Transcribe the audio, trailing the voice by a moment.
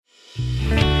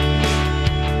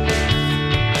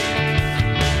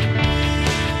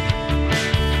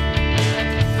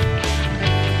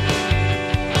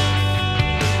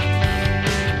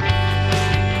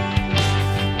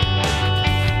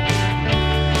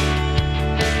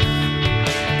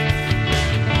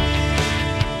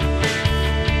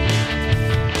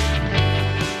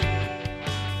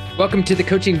Welcome to the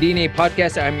Coaching DNA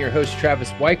podcast. I'm your host,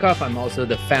 Travis Wyckoff. I'm also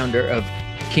the founder of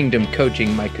Kingdom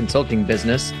Coaching, my consulting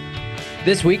business.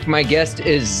 This week, my guest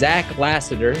is Zach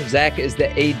Lassiter. Zach is the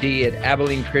AD at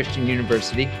Abilene Christian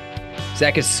University.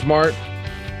 Zach is smart,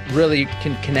 really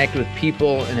can connect with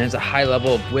people, and has a high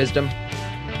level of wisdom.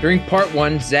 During part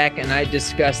one, Zach and I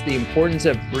discussed the importance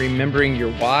of remembering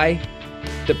your why,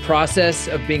 the process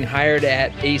of being hired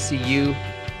at ACU,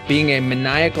 being a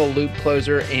maniacal loop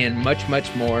closer, and much,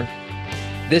 much more.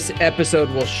 This episode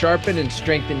will sharpen and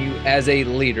strengthen you as a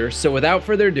leader. So without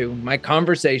further ado, my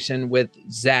conversation with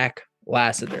Zach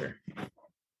Lassiter.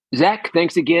 Zach,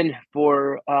 thanks again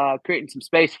for creating some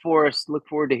space for us. Look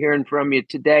forward to hearing from you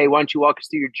today. Why don't you walk us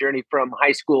through your journey from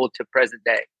high school to present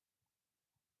day?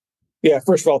 Yeah,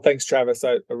 first of all, thanks, Travis.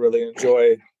 I really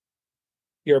enjoy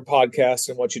your podcast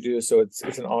and what you do. So it's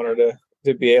an honor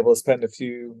to be able to spend a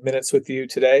few minutes with you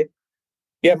today.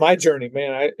 Yeah, my journey,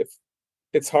 man,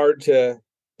 it's hard to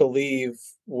believe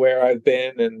where I've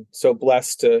been, and so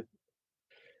blessed to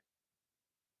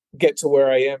get to where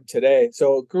I am today.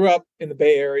 So grew up in the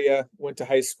Bay Area, went to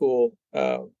high school.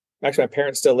 Actually, my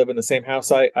parents still live in the same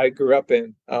house I grew up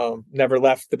in. Never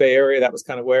left the Bay Area. That was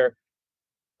kind of where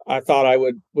I thought I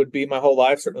would be my whole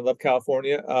life. Certainly love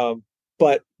California.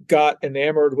 But got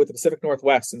enamored with the Pacific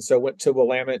Northwest. And so went to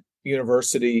Willamette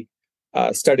University,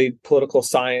 studied political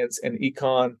science and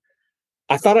econ.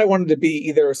 I thought I wanted to be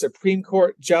either a Supreme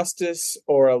Court justice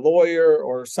or a lawyer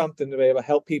or something to be able to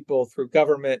help people through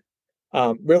government.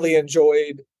 Really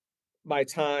enjoyed my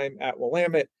time at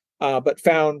Willamette, but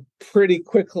found pretty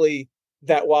quickly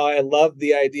that while I loved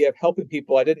the idea of helping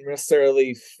people, I didn't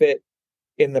necessarily fit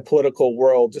in the political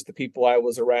world. Just the people I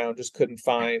was around just couldn't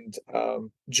find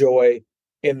joy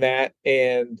in that,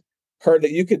 and heard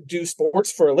that you could do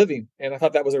sports for a living. And I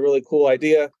thought that was a really cool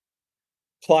idea.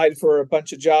 Applied for a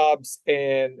bunch of jobs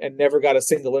and never got a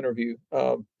single interview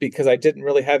because I didn't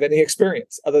really have any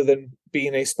experience other than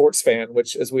being a sports fan,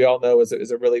 which, as we all know, is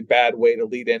a really bad way to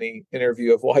lead any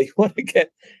interview of why you want to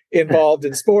get involved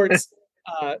in sports.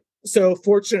 So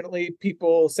fortunately,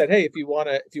 people said, "Hey, if you want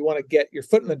to get your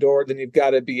foot in the door, then you've got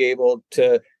to be able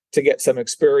to get some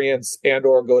experience and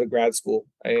or go to grad school."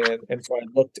 And so I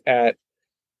looked at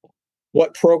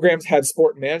what programs had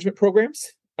sport management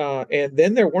programs. And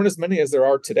then there weren't as many as there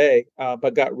are today,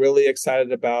 but got really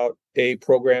excited about a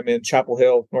program in Chapel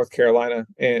Hill, North Carolina,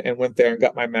 and went there and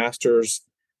got my master's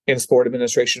in sport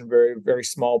administration. Very, very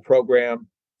small program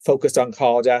focused on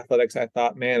college athletics. I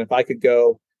thought, man, if I could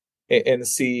go and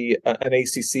see an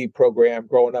ACC program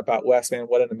growing up out west, man,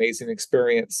 what an amazing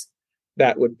experience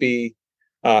that would be.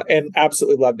 And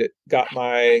absolutely loved it. Got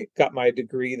my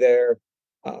degree there.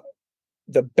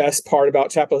 The best part about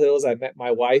Chapel Hill is I met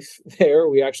my wife there.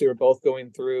 We actually were both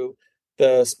going through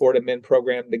the sport admin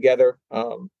program together.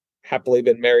 Happily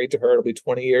been married to her. It'll be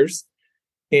 20 years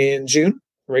in June.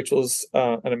 Rachel's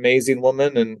an amazing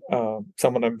woman and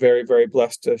someone I'm very, very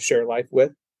blessed to share life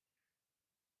with.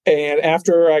 And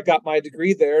after I got my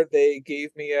degree there, they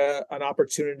gave me an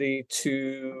opportunity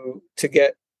to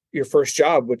get your first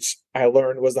job, which I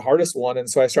learned was the hardest one. And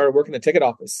so I started working the ticket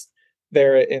office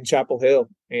there in Chapel Hill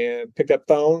and picked up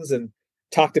phones and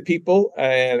talked to people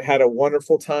and had a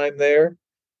wonderful time there.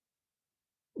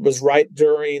 It was right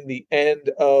during the end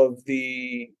of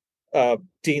the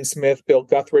Dean Smith, Bill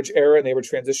Guthridge era, and they were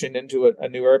transitioning into a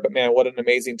new era. But man, what an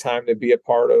amazing time to be a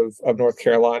part of North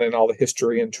Carolina and all the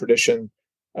history and tradition.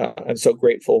 And so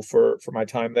grateful for my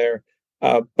time there.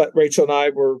 But Rachel and I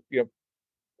were,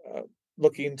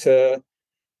 looking to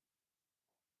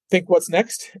think what's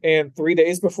next. And 3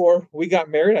 days before we got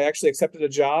married, I actually accepted a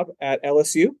job at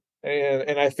LSU.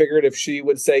 And I figured if she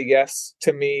would say yes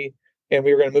to me and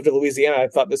we were going to move to Louisiana, I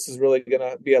thought this is really going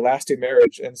to be a lasting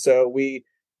marriage. And so we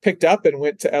picked up and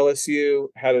went to LSU,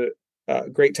 had a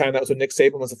great time. That was when Nick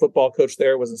Saban was a football coach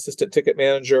there, was assistant ticket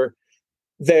manager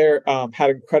there,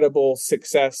 had incredible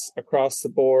success across the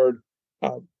board.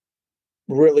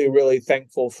 Really, really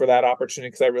thankful for that opportunity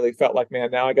because I really felt like,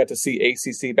 man, now I got to see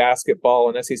ACC basketball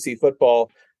and SEC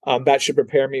football. That should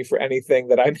prepare me for anything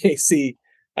that I may see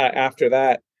after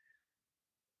that.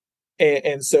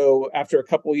 And so after a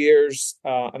couple years,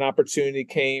 an opportunity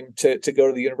came to go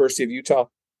to the University of Utah.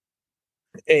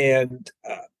 And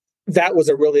that was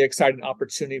a really exciting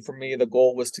opportunity for me. The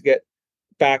goal was to get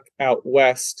back out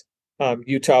west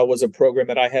Utah was a program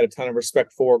that I had a ton of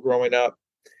respect for growing up.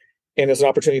 And it was an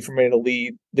opportunity for me to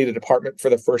lead a department for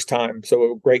the first time.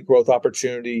 So a great growth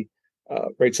opportunity.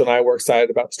 Rachel and I were excited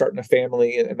about starting a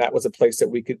family, and that was a place that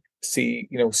we could see,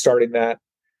 starting that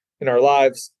in our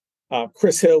lives.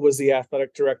 Chris Hill was the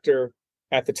athletic director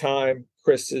at the time.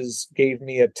 Gave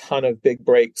me a ton of big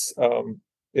breaks.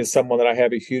 Is someone that I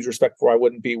have a huge respect for. I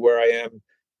wouldn't be where I am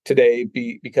today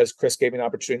because Chris gave me an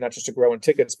opportunity not just to grow in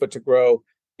tickets, but to grow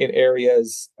in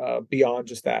areas beyond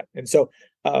just that. And so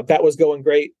that was going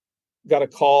great. Got a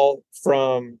call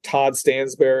from Todd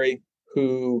Stansberry,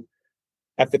 who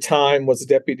at the time was a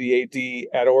deputy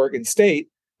AD at Oregon State,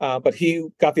 but he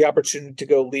got the opportunity to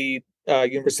go lead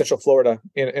University of Central Florida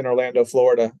in Orlando,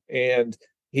 Florida. And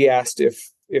he asked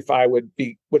if I would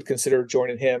consider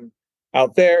joining him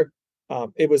out there.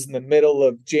 It was in the middle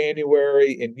of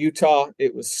January in Utah.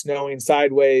 It was snowing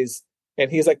sideways. And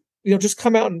he's like, just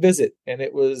come out and visit. And I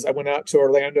went out to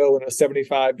Orlando and it was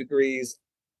 75 degrees.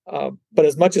 But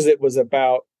as much as it was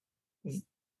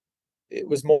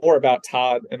more about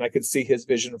Todd, and I could see his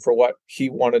vision for what he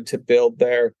wanted to build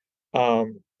there.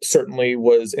 Certainly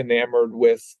was enamored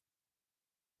with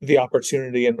the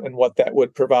opportunity and what that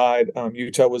would provide.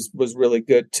 Utah was really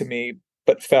good to me,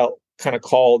 but felt kind of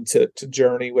called to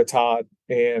journey with Todd,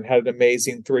 and had an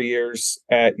amazing 3 years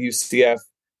at UCF,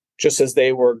 just as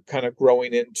they were kind of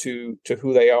growing into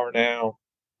who they are now.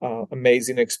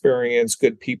 Amazing experience,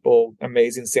 good people,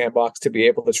 amazing sandbox to be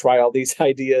able to try all these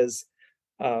ideas.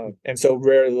 And so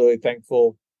really, really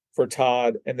thankful for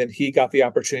Todd. And then he got the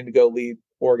opportunity to go lead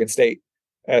Oregon State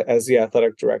as the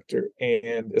athletic director.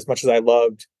 And as much as I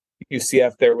loved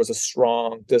UCF, there was a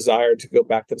strong desire to go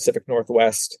back to the Pacific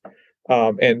Northwest,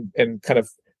 and kind of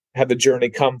have the journey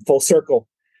come full circle.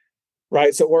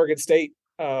 Right. So Oregon State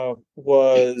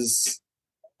was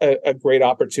a great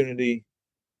opportunity.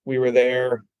 We were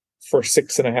there for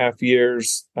 6.5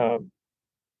 years,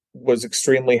 was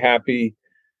extremely happy.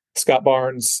 Scott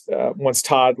Barnes, once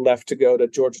Todd left to go to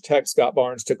Georgia Tech, Scott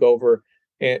Barnes took over,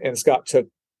 and Scott took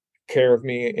care of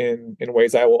me in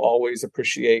ways I will always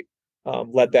appreciate.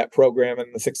 Led that program,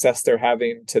 and the success they're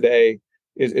having today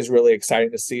is really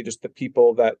exciting to see, just the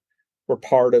people that were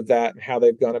part of that and how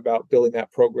they've gone about building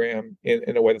that program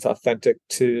in a way that's authentic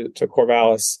to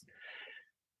Corvallis.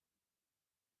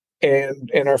 And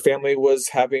our family was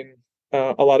having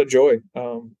a lot of joy.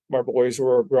 Our boys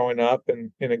were growing up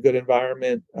in a good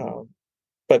environment.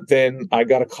 But then I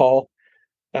got a call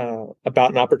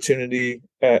about an opportunity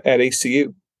at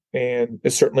ACU. And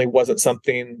it certainly wasn't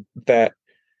something that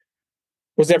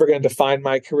was never going to define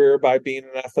my career by being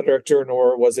an athletic director,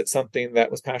 nor was it something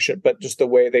that was passionate, but just the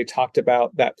way they talked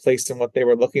about that place and what they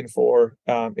were looking for,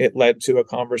 it led to a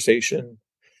conversation,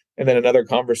 and then another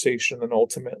conversation, and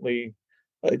ultimately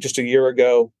just a year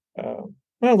ago, a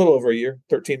little over a year,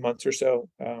 13 months or so,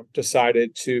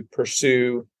 decided to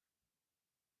pursue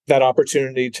that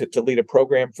opportunity to lead a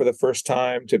program for the first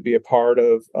time, to be a part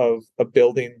of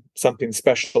building something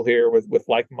special here with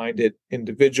like-minded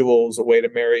individuals, a way to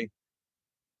marry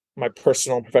my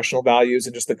personal and professional values,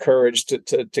 and just the courage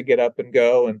to get up and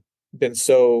go, and been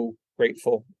so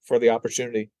grateful for the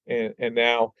opportunity. And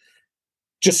now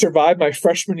just survived my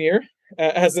freshman year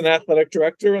as an athletic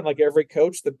director. And like every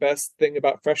coach, the best thing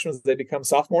about freshmen is they become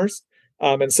sophomores.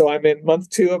 And so I'm in month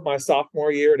 2 of my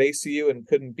sophomore year at ACU, and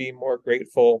couldn't be more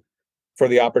grateful for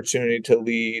the opportunity to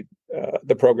lead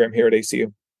the program here at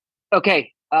ACU.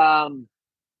 Okay.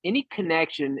 Any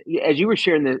connection, as you were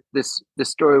sharing the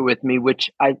story with me, which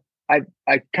I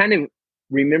kind of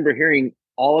remember hearing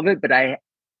all of it, but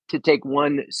to take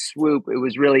one swoop, it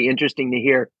was really interesting to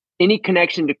hear. Any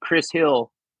connection to Chris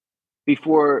Hill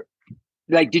before?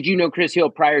 Like, did you know Chris Hill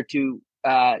prior to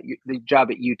the job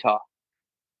at Utah?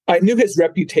 I knew his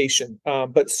reputation,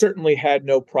 but certainly had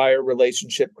no prior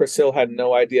relationship. Chris Hill had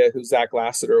no idea who Zach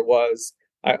Lassiter was.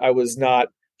 I was not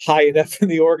high enough in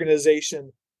the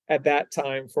organization at that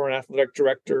time for an athletic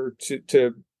director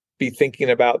to be thinking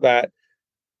about that.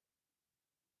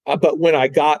 But when I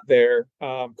got there,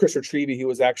 Chris Retrieve, who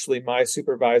was actually my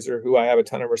supervisor, who I have a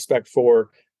ton of respect for,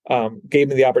 gave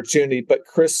me the opportunity. But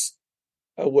Chris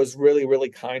was really, really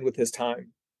kind with his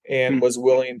time, and was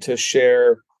willing to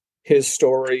share his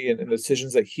story and the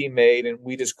decisions that he made. And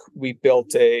we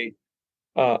built a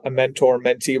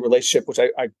mentor-mentee relationship, which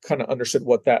I kind of understood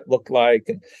what that looked like.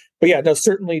 But yeah, no,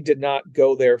 certainly did not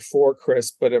go there for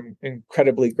Chris, but I'm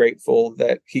incredibly grateful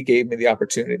that he gave me the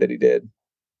opportunity that he did.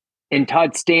 And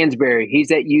Todd Stansberry,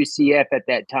 he's at UCF at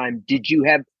that time. Did you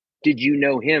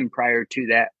know him prior to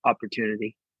that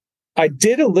opportunity? I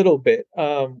did a little bit.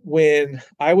 When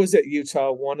I was at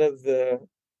Utah, one of the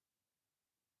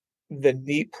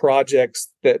neat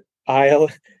projects that I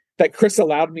that Chris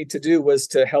allowed me to do was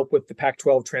to help with the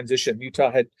Pac-12 transition.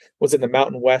 Utah was in the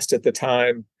Mountain West at the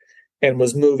time and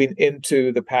was moving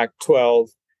into the Pac-12,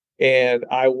 and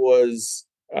I was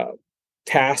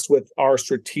tasked with our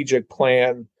strategic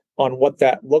plan on what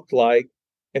that looked like.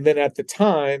 And then at the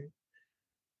time,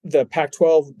 the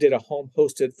Pac-12 did a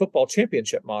home-hosted football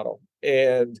championship model,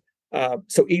 and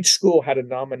so each school had to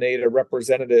nominate a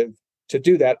representative to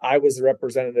do that. I was the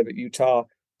representative at Utah.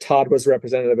 Todd was the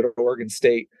representative at Oregon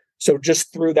State. So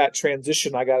just through that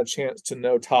transition, I got a chance to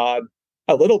know Todd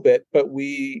a little bit, but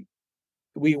we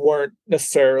weren't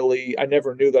necessarily, I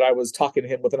never knew that I was talking to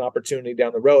him with an opportunity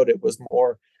down the road. It was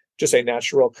more just a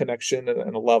natural connection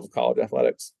and a love of college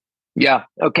athletics. Yeah.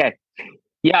 Okay.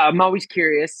 Yeah. I'm always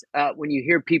curious when you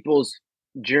hear people's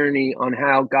journey on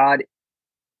how God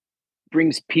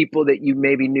brings people that you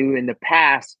maybe knew in the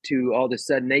past to all of a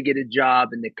sudden they get a job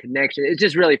and the connection. It's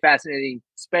just really fascinating,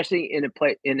 especially in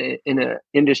a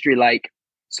industry like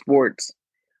sports,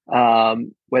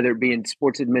 whether it be in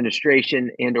sports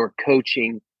administration and or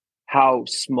coaching, how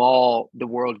small the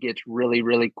world gets really,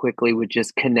 really quickly with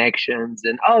just connections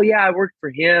and, oh yeah, I worked for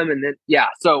him. And then, yeah.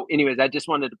 So anyways, I just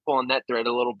wanted to pull on that thread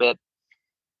a little bit.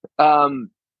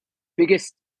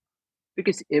 Biggest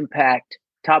impact,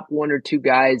 top one or two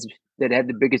guys that had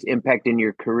the biggest impact in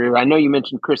your career? I know you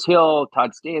mentioned Chris Hill,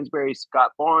 Todd Stansbury,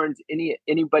 Scott Barnes.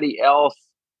 Anybody else?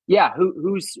 Yeah,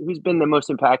 who's been the most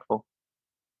impactful?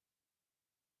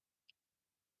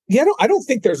 Yeah, I don't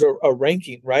think there's a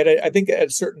ranking, right? I think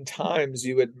at certain times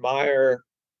you admire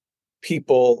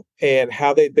people and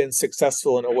how they've been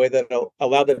successful in a way that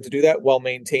allowed them to do that while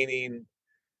maintaining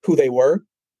who they were,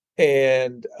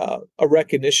 and a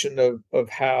recognition of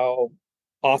how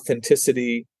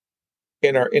authenticity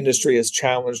in our industry is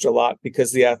challenged a lot,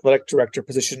 because the athletic director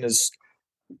position is,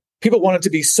 people want it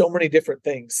to be so many different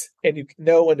things, and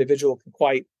no individual can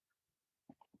quite,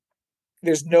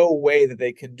 there's no way that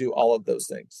they can do all of those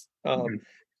things.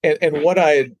 And what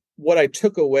I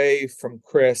took away from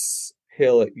Chris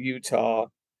Hill at Utah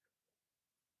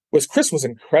was Chris was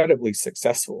incredibly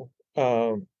successful.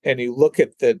 And you look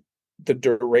at the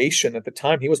duration at the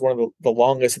time, he was one of the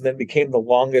longest, and then became the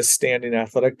longest standing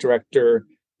athletic director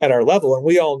at our level. And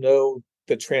we all know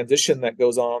the transition that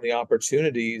goes on, the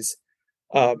opportunities.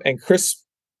 And Chris,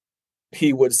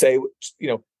 he would say,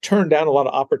 turned down a lot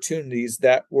of opportunities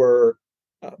that were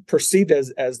perceived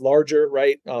as larger,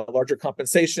 right? Larger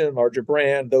compensation, larger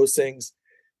brand, those things,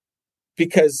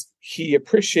 because he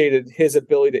appreciated his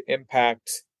ability to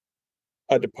impact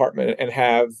a department and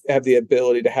have the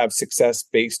ability to have success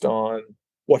based on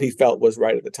what he felt was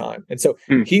right at the time. And so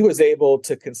he was able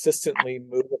to consistently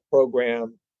move the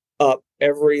program up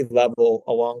every level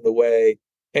along the way,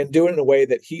 and do it in a way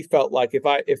that he felt like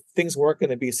if things weren't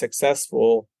going to be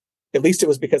successful, at least it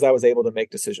was because I was able to make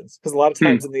decisions. Because a lot of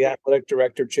times in the athletic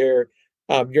director chair,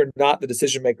 you're not the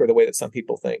decision maker the way that some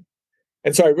people think.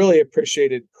 And so I really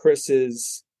appreciated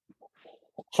Chris's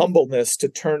humbleness to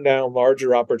turn down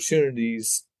larger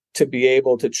opportunities to be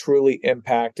able to truly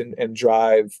impact and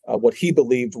drive what he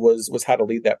believed was how to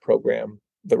lead that program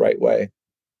the right way.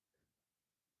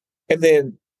 And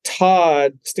then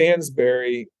Todd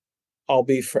Stansbury, I'll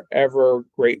be forever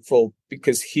grateful,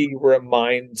 because he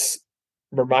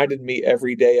reminded me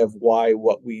every day of why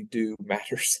what we do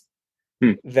matters.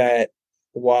 That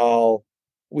while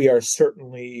we are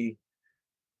certainly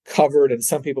covered, and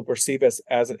some people perceive us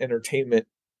as an entertainment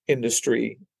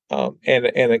industry and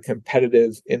a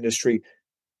competitive industry,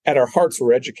 at our hearts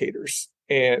we're educators,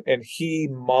 and he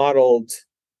modeled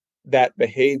that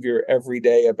behavior every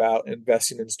day about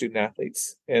investing in student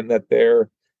athletes, and that they're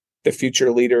the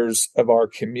future leaders of our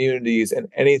communities, and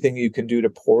anything you can do to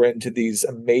pour into these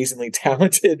amazingly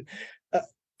talented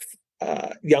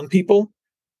young people,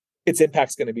 its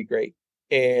impact's going to be great.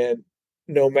 And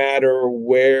no matter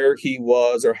where he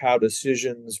was or how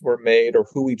decisions were made or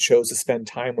who he chose to spend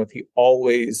time with, he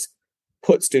always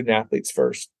put student athletes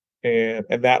first. And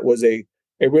that was a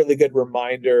really good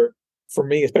reminder for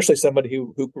me, especially somebody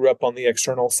who grew up on the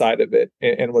external side of it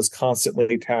and was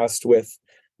constantly tasked with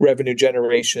revenue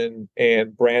generation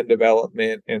and brand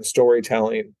development and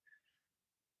storytelling,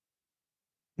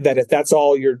 that if that's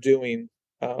all you're doing,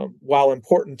 while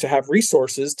important to have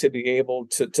resources to be able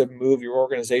to move your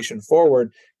organization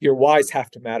forward, your whys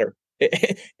have to matter. And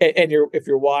if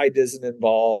your why doesn't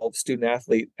involve student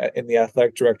athlete in the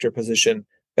athletic director position,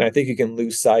 then I think you can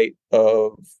lose sight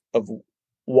of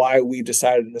why we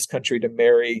decided in this country to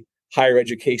marry higher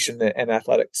education and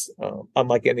athletics,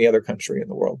 unlike any other country in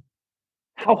the world.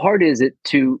 How hard is it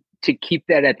to keep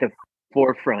that at the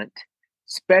forefront,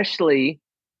 especially?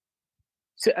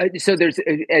 So there's,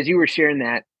 as you were sharing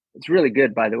that, It's really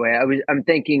good, by the way. I'm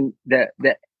thinking that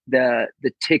the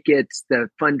tickets, the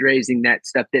fundraising, that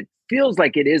stuff, that feels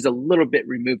like it is a little bit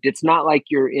removed. It's not like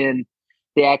you're in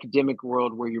the academic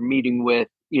world where you're meeting with,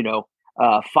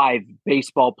 5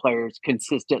 baseball players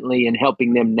consistently and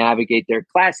helping them navigate their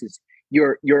classes.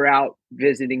 You're out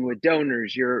visiting with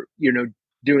donors. You're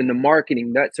doing the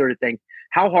marketing, that sort of thing.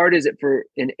 How hard is it for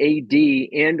an AD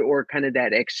and or kind of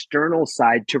that external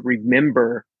side to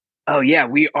remember, oh yeah,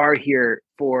 we are here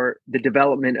for the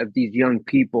development of these young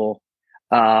people?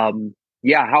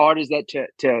 Yeah, how hard is that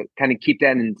to kind of keep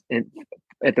that in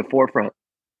at the forefront?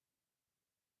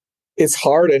 It's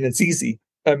hard and it's easy.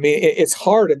 I mean, it's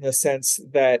hard in the sense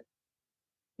that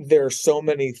there are so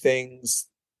many things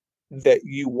that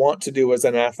you want to do as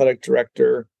an athletic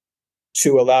director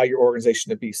to allow your organization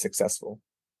to be successful.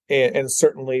 And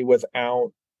certainly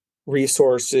without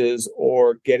resources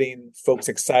or getting folks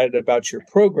excited about your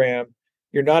program,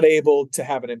 you're not able to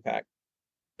have an impact.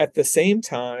 At the same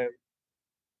time,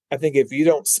 I think if you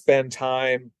don't spend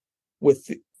time with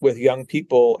young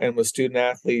people and with student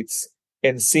athletes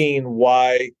and seeing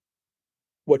why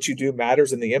what you do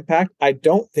matters and the impact, I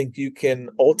don't think you can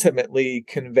ultimately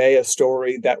convey a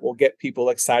story that will get people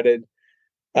excited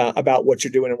about what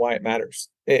you're doing and why it matters.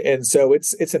 And so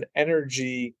it's an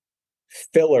energy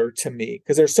filler to me,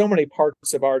 because there's so many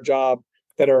parts of our job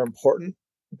that are important,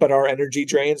 but our energy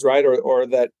drains, right? Or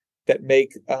that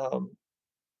make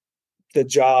the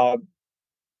job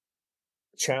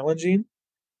challenging.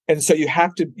 And so you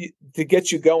have to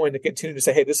get you going to continue to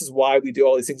say, hey, this is why we do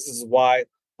all these things. This is why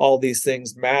all these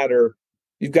things matter.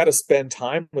 You've got to spend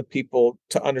time with people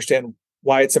to understand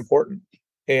why it's important.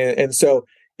 And so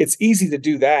it's easy to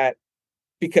do that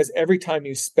because every time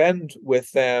you spend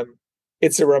with them,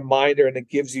 it's a reminder and it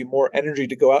gives you more energy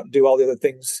to go out and do all the other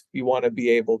things you want to be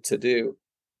able to do.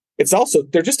 It's also,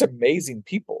 they're just amazing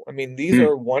people. I mean, these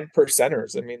are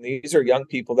 1%ers. I mean, these are young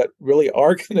people that really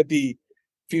are going to be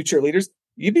future leaders.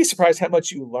 You'd be surprised how much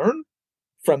you learn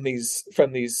from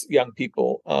these young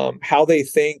people, how they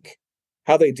think,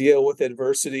 how they deal with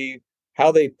adversity,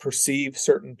 how they perceive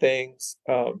certain things.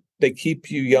 They keep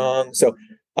you young. So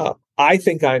I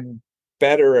think I'm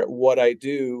better at what I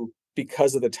do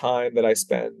because of the time that I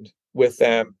spend with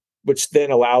them, which then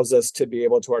allows us to be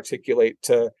able to articulate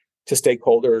to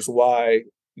stakeholders why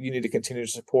you need to continue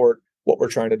to support what we're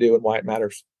trying to do and why it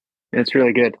matters. That's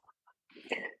really good.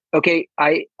 Okay,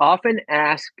 I often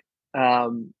ask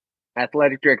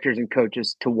athletic directors and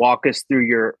coaches to walk us through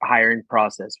your hiring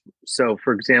process. So,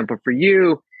 for example, for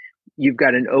you, you've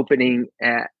got an opening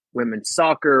at women's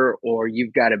soccer or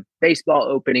you've got a baseball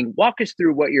opening. Walk us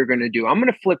through what you're going to do. I'm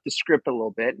going to flip the script a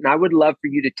little bit, and I would love for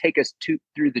you to take us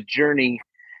through the journey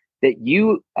that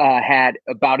you had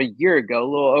about a year ago, a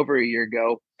little over a year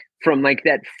ago, from like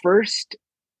that first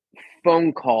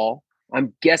phone call,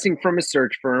 I'm guessing from a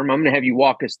search firm. I'm going to have you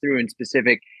walk us through in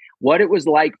specific what it was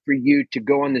like for you to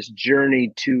go on this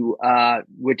journey to,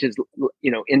 which is,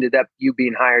 ended up you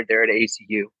being hired there at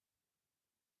ACU.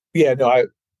 Yeah, no,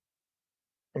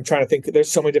 I'm trying to think. There's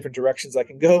so many different directions I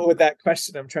can go with that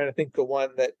question. I'm trying to think the one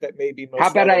that may be most.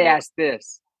 How about relevant. I ask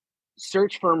this?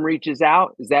 Search firm reaches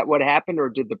out. Is that what happened, or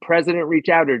did the president reach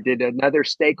out, or did another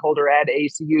stakeholder at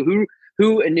ACU?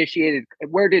 Who initiated?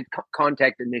 Where did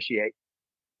contact initiate?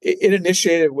 It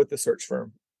initiated with the search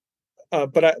firm,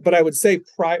 but I would say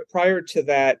prior to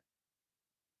that,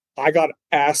 I got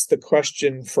asked the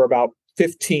question for about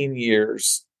 15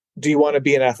 years: do you want to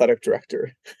be an athletic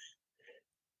director?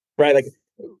 Right? Like,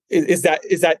 is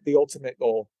that the ultimate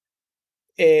goal?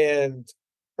 And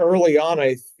early on,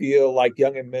 I feel like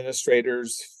young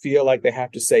administrators feel like they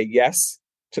have to say yes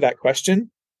to that question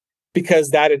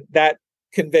because that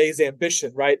conveys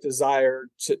ambition, right? Desire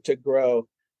to grow.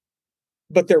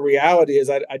 But the reality is,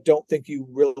 I don't think you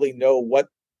really know what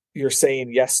you're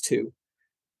saying yes to.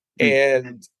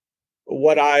 And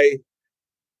what I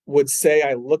would say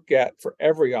I look at for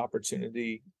every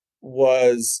opportunity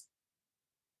was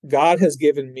God has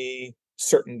given me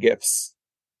certain gifts.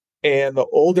 And the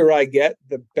older I get,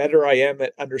 the better I am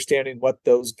at understanding what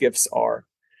those gifts are.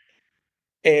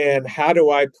 And how do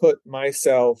I put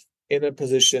myself in a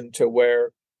position to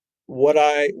where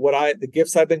the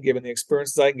gifts I've been given, the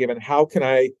experiences I've been given, how can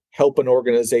I help an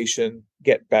organization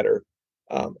get better?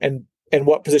 And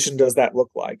what position does that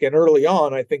look like? And early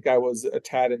on, I think I was a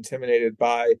tad intimidated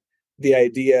by the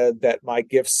idea that my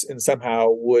gifts and somehow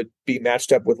would be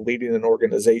matched up with leading an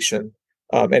organization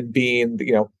and being,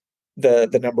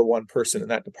 the number one person in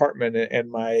that department.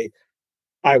 And what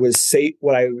I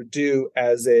would do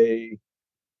as a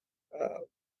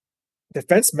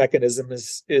defense mechanism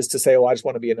is to say, I just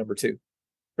want to be a number two.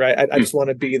 right? I just want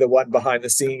to be the one behind the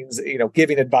scenes,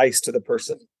 giving advice to the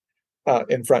person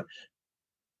in front.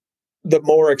 The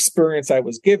more experience I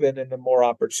was given and the more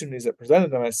opportunities that presented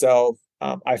to myself,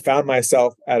 I found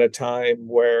myself at a time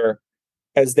where,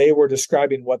 as they were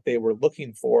describing what they were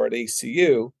looking for at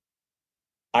ACU,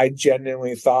 I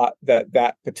genuinely thought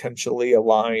that potentially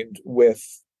aligned with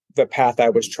the path I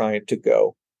was trying to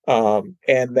go. And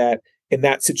that in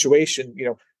that situation,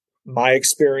 my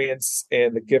experience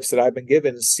and the gifts that I've been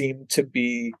given seemed to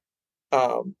be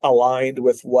aligned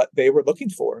with what they were looking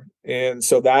for. And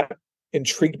so that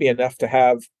intrigued me enough to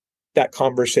have that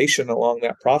conversation along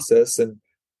that process. And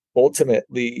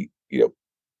ultimately,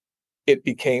 it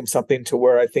became something to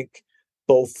where I think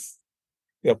both,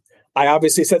 I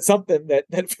obviously said something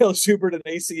that Phil Schubert and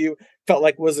ACU felt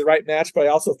like was the right match, but I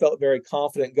also felt very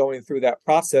confident going through that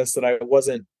process that I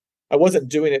wasn't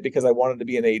doing it because I wanted to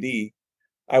be an AD.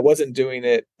 I wasn't doing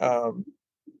it,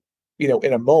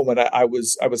 in a moment. I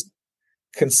was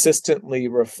consistently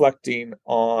reflecting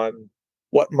on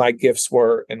what my gifts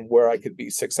were and where I could be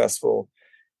successful,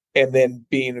 and then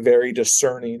being very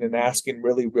discerning and asking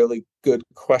really, really good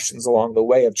questions along the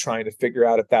way of trying to figure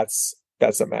out if that's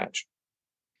a match.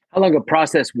 How long a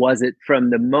process was it from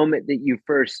the moment that you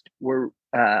first were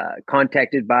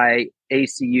contacted by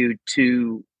ACU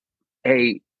to,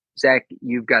 hey, Zach,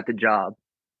 you've got the job?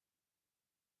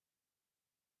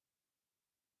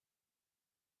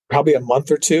 Probably a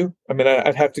month or two. I mean,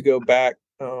 I'd have to go back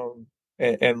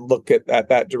and look at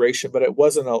that duration, but it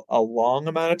wasn't a long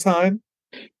amount of time.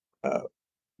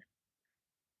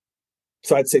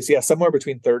 So I'd say, somewhere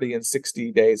between 30 and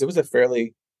 60 days. It was a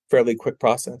fairly quick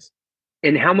process.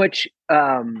 And how much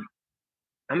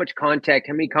contact,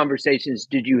 how many conversations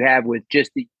did you have with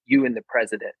just you and the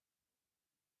president?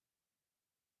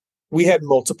 We had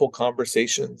multiple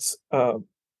conversations,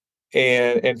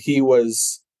 and he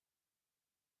was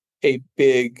a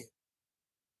big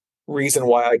reason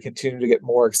why I continue to get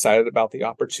more excited about the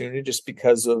opportunity, just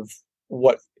because of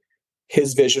what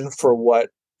his vision for what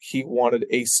he wanted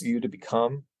ACU to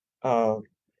become,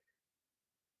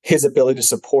 his ability to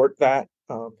support that,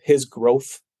 his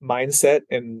growth mindset,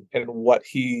 and what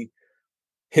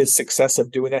his success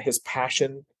of doing that, his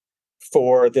passion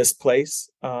for this place,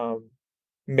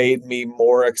 made me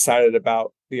more excited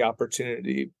about the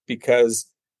opportunity, because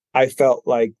I felt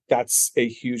like that's a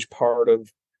huge part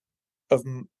of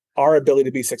our ability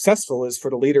to be successful, is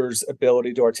for the leader's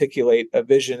ability to articulate a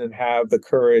vision and have the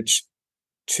courage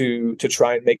to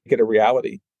try and make it a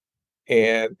reality.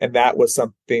 And that was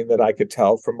something that I could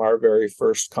tell from our very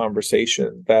first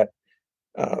conversation, that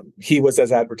he was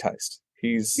as advertised.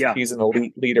 He's an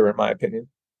elite leader, in my opinion.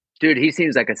 Dude, he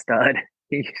seems like a stud.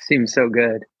 He seems so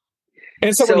good.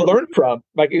 And someone to learn from,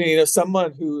 like,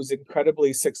 someone who's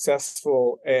incredibly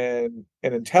successful and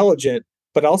intelligent,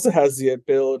 but also has the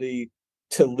ability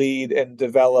to lead and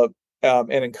develop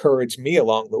and encourage me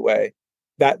along the way.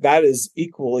 That is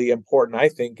equally important, I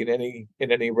think, in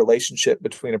any relationship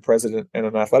between a president and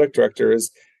an athletic director. Is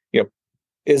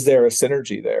there a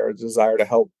synergy there, a desire to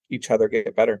help each other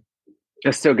get better?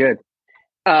 That's so good.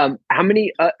 How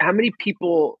many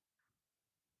people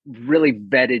really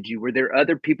vetted you? Were there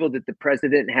other people that the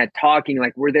president had talking?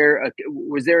 Like, was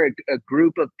there a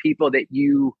group of people that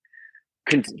you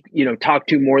talk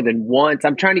to more than once?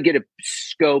 I'm trying to get a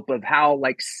scope of how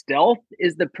stealth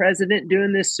is the president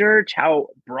doing this search? How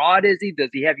broad is he? Does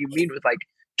he have you meet with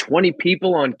 20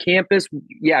 people on campus?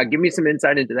 Yeah, give me some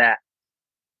insight into that.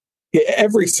 Yeah,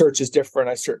 every search is different.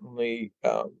 I certainly,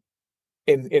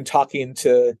 in talking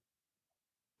to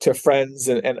friends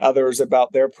and others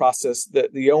about their process,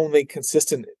 the only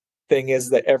consistent thing is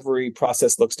that every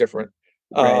process looks different.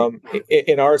 Right.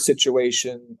 In our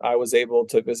situation, I was able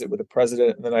to visit with the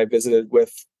president, and then I visited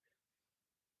with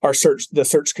the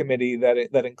search committee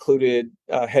that included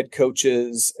head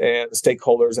coaches and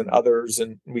stakeholders and others,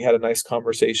 and we had a nice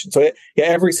conversation. So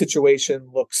every situation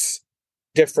looks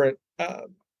different,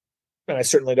 and I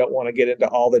certainly don't want to get into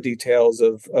all the details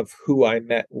of who I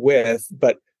met with,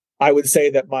 but I would say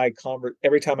that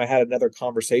every time I had another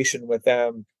conversation with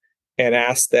them and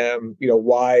asked them,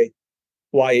 why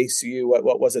ACU,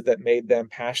 what was it that made them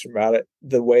passionate about it,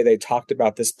 the way they talked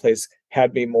about this place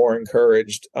had me more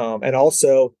encouraged. And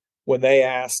also when they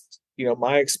asked,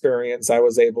 my experience, I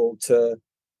was able to,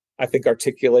 I think,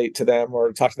 articulate to them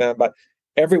or talk to them about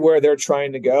everywhere they're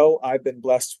trying to go. I've been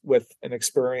blessed with an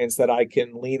experience that I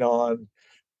can lean on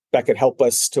that could help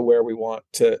us to where we want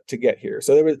to get here.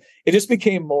 So it just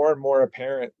became more and more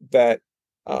apparent that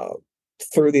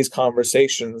through these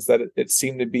conversations that it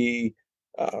seemed to be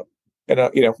a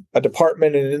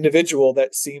department and an individual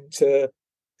that seemed to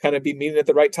kind of be meeting at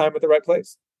the right time at the right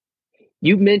place.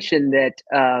 You mentioned that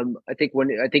I think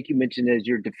you mentioned as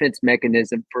your defense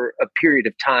mechanism for a period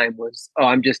of time was, oh,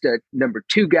 I'm just a number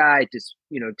two guy, just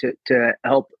to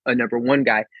help a number one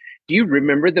guy. Do you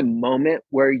remember the moment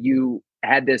where you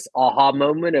had this aha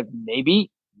moment of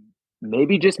maybe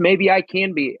just maybe I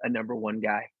can be a number one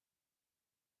guy?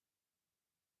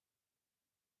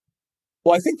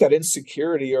 Well, I think that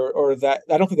insecurity or that,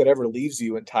 I don't think that ever leaves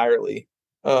you entirely.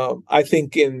 I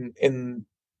think in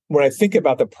when I think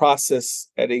about the process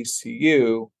at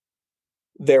ACU,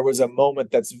 there was a moment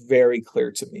that's very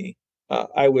clear to me.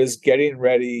 I was getting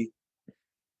ready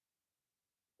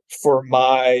for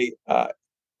my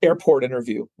airport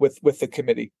interview with the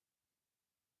committee.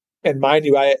 And mind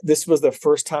you, this was the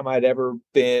first time I'd ever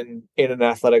been in an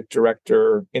athletic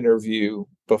director interview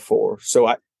before.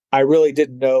 So I really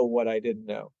didn't know what I didn't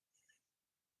know.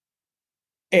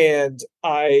 And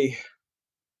I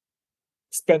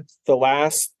spent the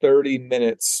last 30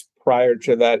 minutes prior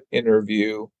to that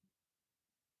interview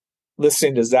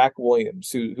listening to Zach Williams,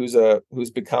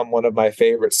 who's become one of my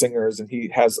favorite singers, and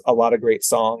he has a lot of great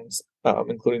songs,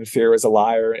 including "Fear Is a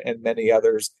Liar" and many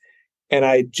others. And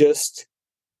I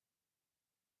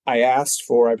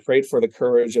prayed for the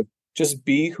courage of just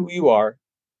be who you are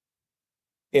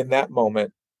in that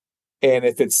moment, and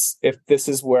if this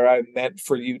is where I'm meant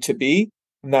for you to be,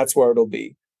 then that's where it'll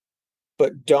be.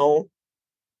 But don't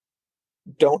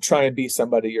try and be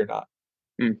somebody you're not.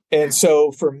 And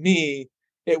so for me,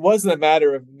 it wasn't a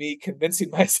matter of me convincing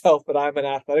myself that I'm an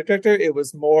athletic director. It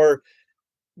was more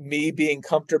me being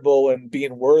comfortable and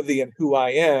being worthy in who I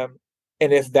am.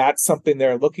 And if that's something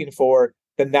they're looking for,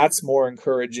 then that's more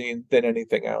encouraging than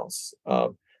anything else.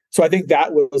 So I think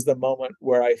that was the moment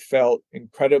where I felt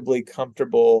incredibly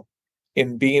comfortable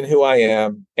in being who I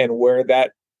am, and where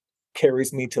that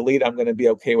carries me to lead, I'm going to be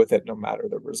okay with it no matter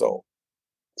the result.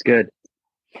 It's good.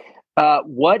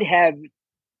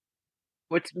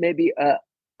 What's maybe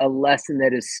a lesson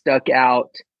that has stuck out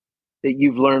that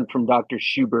you've learned from Dr.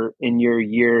 Schubert in your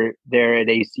year there at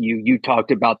ACU? You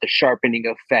talked about the sharpening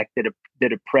effect that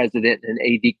a president and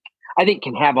AD, I think,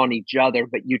 can have on each other,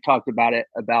 but you talked about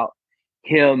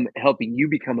him helping you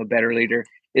become a better leader.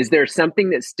 Is there something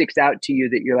that sticks out to you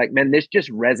that you're like, man, this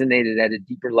just resonated at a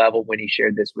deeper level when he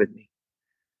shared this with me?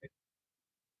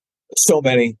 So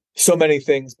many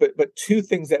things, but two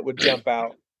things that would jump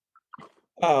out.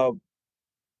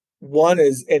 One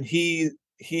is, and he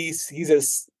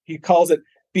calls it,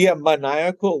 be a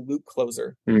maniacal loop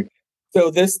closer.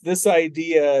 So this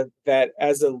idea that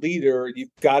as a leader, you've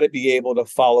got to be able to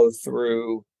follow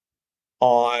through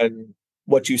on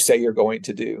what you say you're going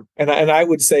to do. And I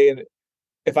would say,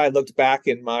 if I looked back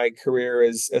in my career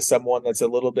as someone that's a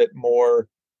little bit more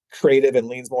creative and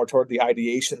leans more toward the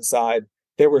ideation side,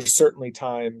 there were certainly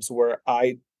times where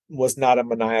I was not a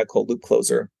maniacal loop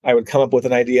closer. I would come up with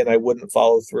an idea and I wouldn't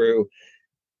follow through.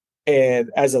 And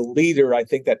as a leader, I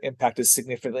think that impact is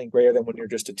significantly greater than when you're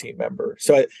just a team member.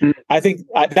 So I think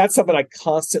that's something I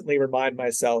constantly remind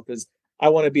myself is I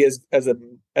want to be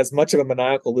as much of a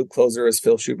maniacal loop closer as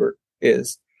Phil Schubert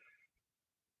is.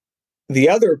 The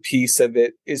other piece of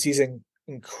it is he's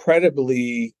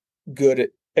incredibly good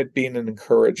at being an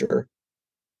encourager.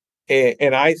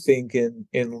 And I think in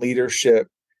leadership,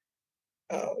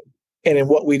 and in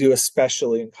what we do,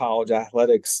 especially in college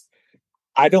athletics,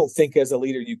 I don't think as a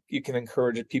leader you can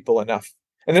encourage people enough.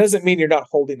 And that doesn't mean you're not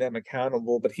holding them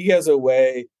accountable, but he has a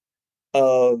way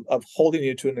of holding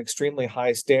you to an extremely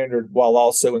high standard while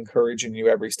also encouraging you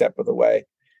every step of the way.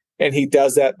 And he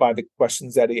does that by the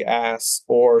questions that he asks,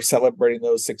 or celebrating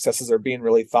those successes, or being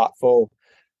really thoughtful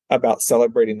about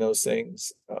celebrating those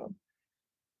things.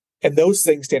 And those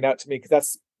things stand out to me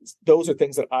because those are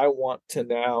things that I want to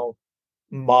now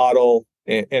model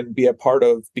and be a part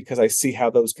of, because I see how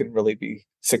those can really be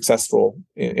successful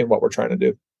in what we're trying to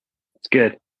do. It's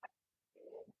good.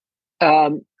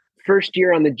 First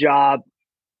year on the job,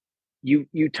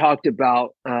 you talked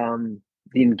about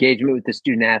the engagement with the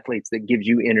student athletes that gives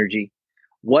you energy.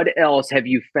 What else have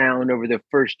you found over the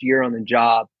first year on the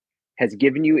job has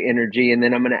given you energy? And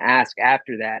then I'm going to ask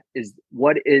after that is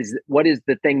what is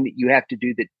the thing that you have to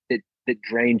do that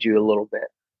drains you a little bit?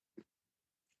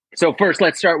 So first,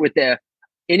 let's start with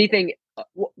anything.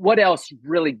 What else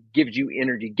really gives you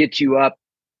energy, gets you up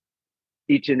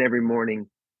each and every morning?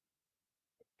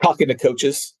 Talking to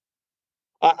coaches.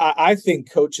 I think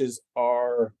coaches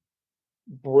are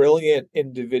brilliant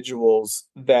individuals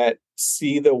that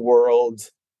see the world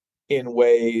in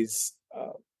ways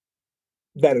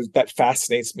that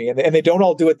fascinates me, and they don't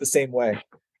all do it the same way.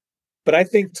 But I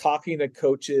think talking to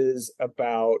coaches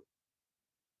about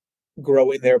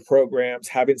growing their programs,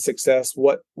 having success,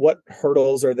 what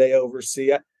hurdles are they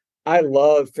oversee? I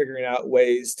love figuring out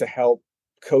ways to help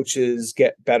coaches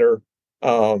get better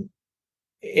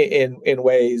in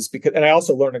ways, because, and I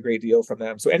also learn a great deal from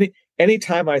them. So any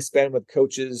time I spend with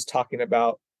coaches talking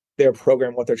about their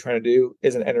program, what they're trying to do,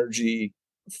 is an energy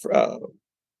uh,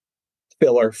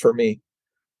 filler for me,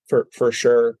 for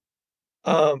sure.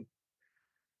 Um,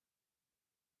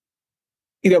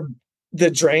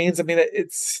 the drains. I mean,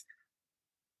 it's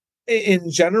in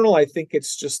general. I think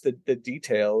it's just the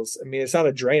details. I mean, it's not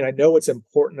a drain. I know it's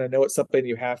important. I know it's something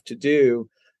you have to do,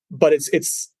 but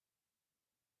it's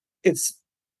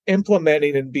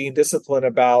implementing and being disciplined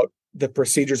about the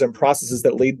procedures and processes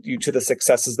that lead you to the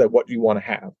successes that what you want to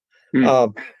have.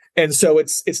 Mm. And so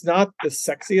it's not the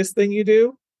sexiest thing you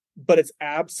do, but it's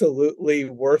absolutely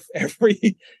worth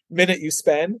every minute you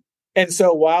spend. And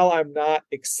so while I'm not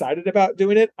excited about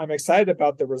doing it, I'm excited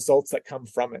about the results that come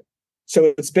from it.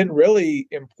 So it's been really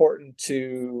important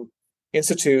to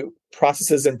institute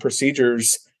processes and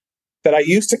procedures that I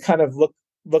used to kind of look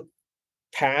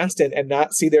past and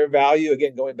not see their value,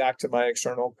 again going back to my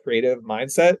external creative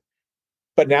mindset.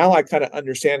 But now I kind of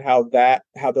understand how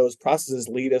those processes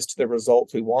lead us to the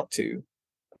results we want to.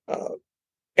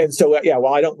 And so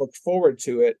while I don't look forward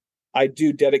to it, I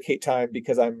do dedicate time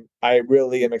because I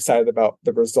really am excited about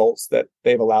the results that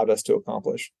they've allowed us to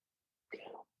accomplish.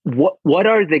 What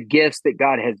are the gifts that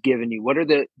God has given you? What are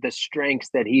the strengths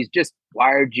that He's just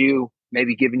wired you,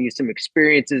 maybe given you some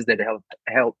experiences that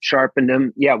help sharpen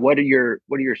them? Yeah, what are your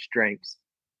strengths?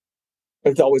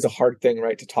 It's always a hard thing,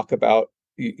 right, to talk about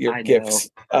your gifts.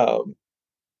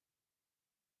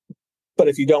 But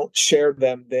if you don't share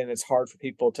them, then it's hard for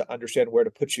people to understand where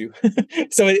to put you.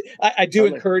 So I do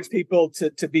encourage people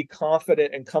to be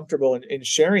confident and comfortable in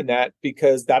sharing that,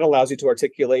 because that allows you to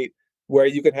articulate where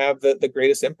you can have the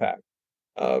greatest impact.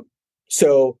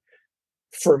 So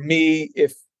for me,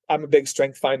 if I'm a big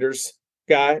Strength Finders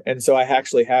guy, and so I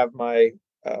actually have my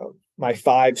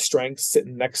 5 strengths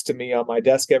sitting next to me on my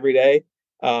desk every day,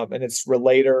 and it's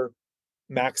relator,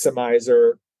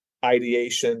 maximizer,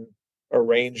 ideation,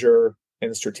 arranger,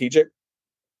 and strategic.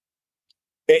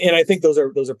 And I think those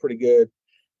are pretty good.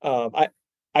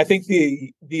 I think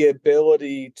the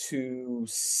ability to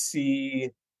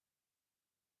see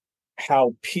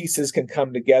how pieces can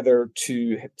come together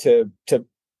to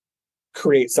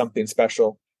create something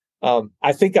special.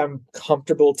 I think I'm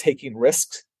comfortable taking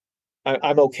risks.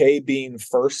 I'm okay being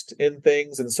first in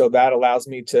things, and so that allows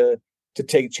me to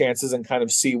take chances and kind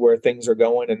of see where things are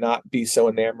going and not be so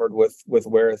enamored with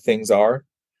where things are.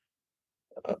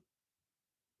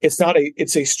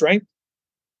 It's a strength.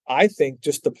 I think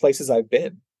just the places I've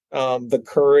been, the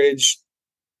courage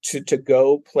to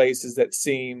go places that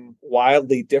seem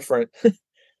wildly different,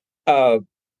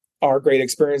 are great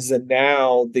experiences. And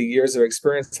now the years of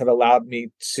experience have allowed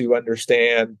me to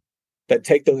understand that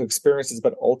take those experiences,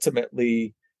 but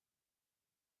ultimately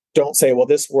don't say, well,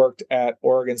 this worked at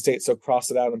Oregon State, so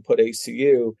cross it out and put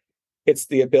ACU. It's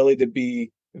the ability to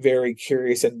be very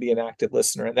curious and be an active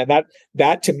listener. And then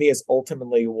that to me is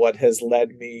ultimately what has led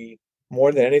me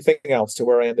more than anything else to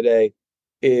where I am today,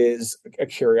 is a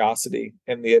curiosity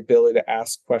and the ability to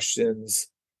ask questions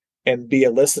and be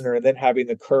a listener, and then having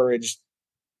the courage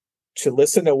to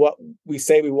listen to what we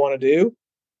say we want to do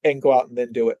and go out and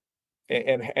then do it,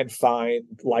 and find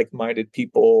like-minded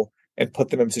people and put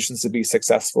them in positions to be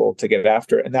successful, to get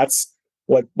after it. And that's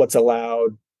what's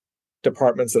allowed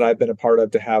departments that I've been a part of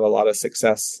to have a lot of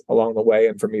success along the way,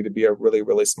 and for me to be a really,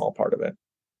 really small part of it.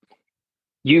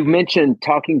 You've mentioned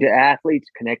talking to athletes,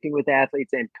 connecting with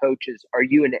athletes and coaches. Are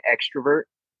you an extrovert?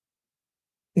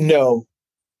 No.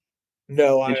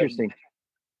 Interesting.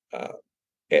 At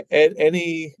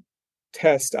any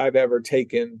test I've ever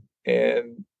taken,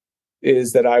 and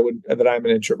is that I'm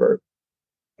an introvert,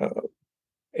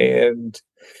 and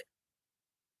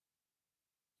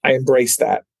I embrace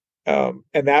that. And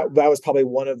that was probably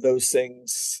one of those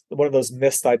things, one of those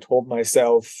myths I told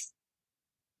myself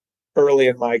early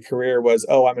in my career was,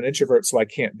 oh, I'm an introvert, so I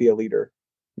can't be a leader.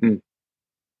 Mm.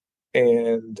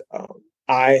 And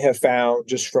I have found,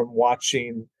 just from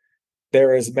watching,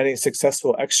 there are as many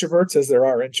successful extroverts as there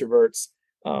are introverts,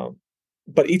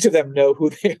 but each of them know who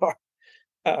they are.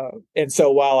 And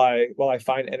so while I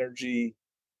find energy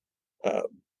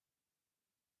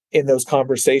in those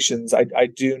conversations, I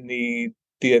do need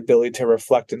the ability to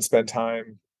reflect and spend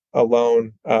time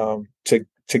alone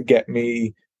to get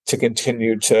me to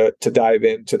continue to dive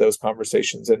into those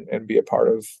conversations and be a part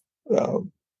of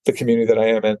the community that I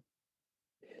am in.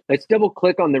 Let's double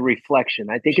click on the reflection.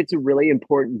 I think it's a really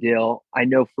important deal. I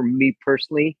know for me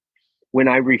personally, when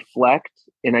I reflect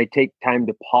and I take time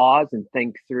to pause and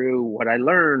think through what I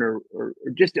learn or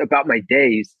just about my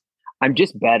days, I'm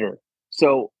just better.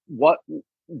 So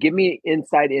give me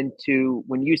insight into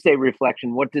when you say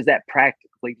reflection, what does that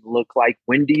practically look like?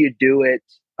 When do you do it?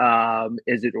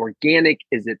 Is it organic?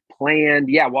 Is it planned?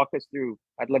 Yeah, walk us through.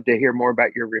 I'd love to hear more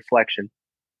about your reflection.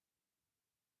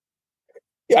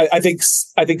 Yeah, I think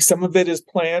some of it is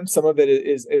planned. Some of it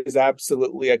is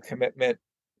absolutely a commitment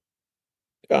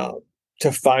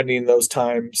to finding those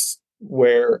times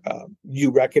where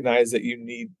you recognize that you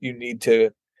need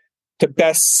to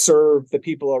best serve the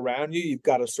people around you. You've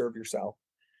got to serve yourself.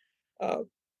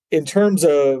 In terms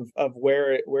of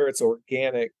where it's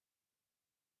organic,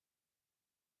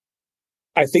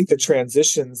 I think the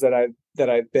transitions that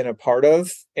I've been a part of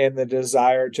and the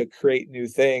desire to create new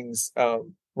things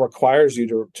requires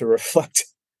you to reflect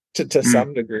to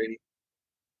some degree.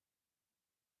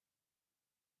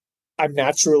 I'm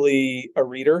naturally a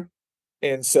reader.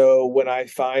 And so when I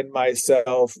find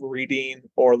myself reading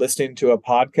or listening to a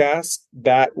podcast,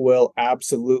 that will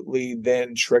absolutely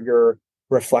then trigger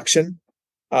reflection.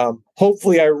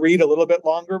 Hopefully I read a little bit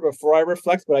longer before I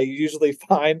reflect, but I usually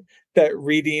find that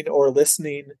reading or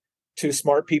listening to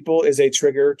smart people is a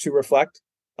trigger to reflect.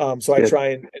 So I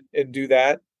try and do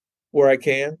that where I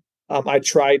can. I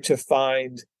try to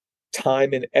find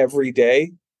time in every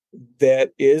day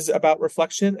that is about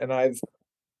reflection. And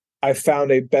I've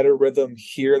found a better rhythm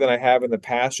here than I have in the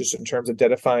past, just in terms of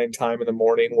identifying time in the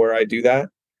morning where I do that.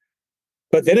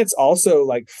 But then it's also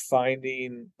like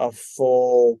finding a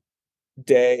full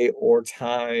day or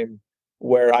time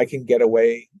where I can get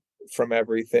away from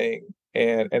everything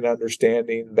and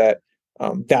understanding that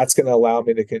that's going to allow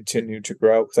me to continue to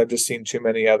grow, because I've just seen too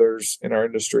many others in our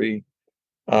industry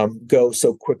go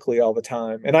so quickly all the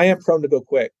time. And I am prone to go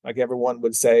quick. Like everyone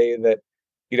would say that,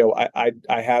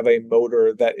 I have a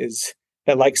motor that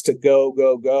likes to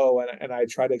go. And I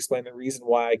try to explain the reason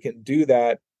why I can do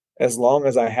that as long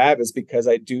as I have is because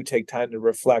I do take time to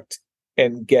reflect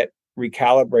and get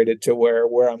recalibrated to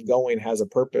where I'm going has a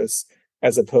purpose,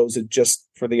 as opposed to just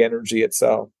for the energy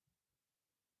itself.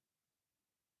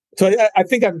 So I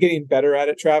think I'm getting better at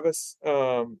it, Travis,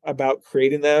 about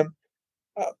creating them.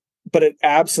 But it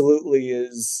absolutely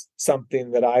is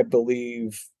something that I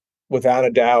believe, without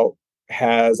a doubt,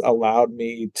 has allowed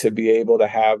me to be able to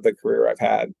have the career I've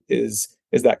had is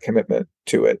that commitment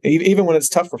to it. Even when it's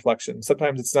tough reflection,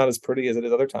 sometimes it's not as pretty as it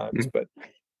is other times, but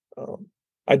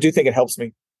I do think it helps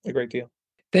me a great deal.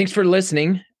 Thanks for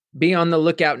listening. Be on the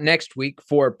lookout next week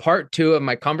for part 2 of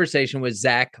my conversation with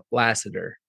Zach Lassiter.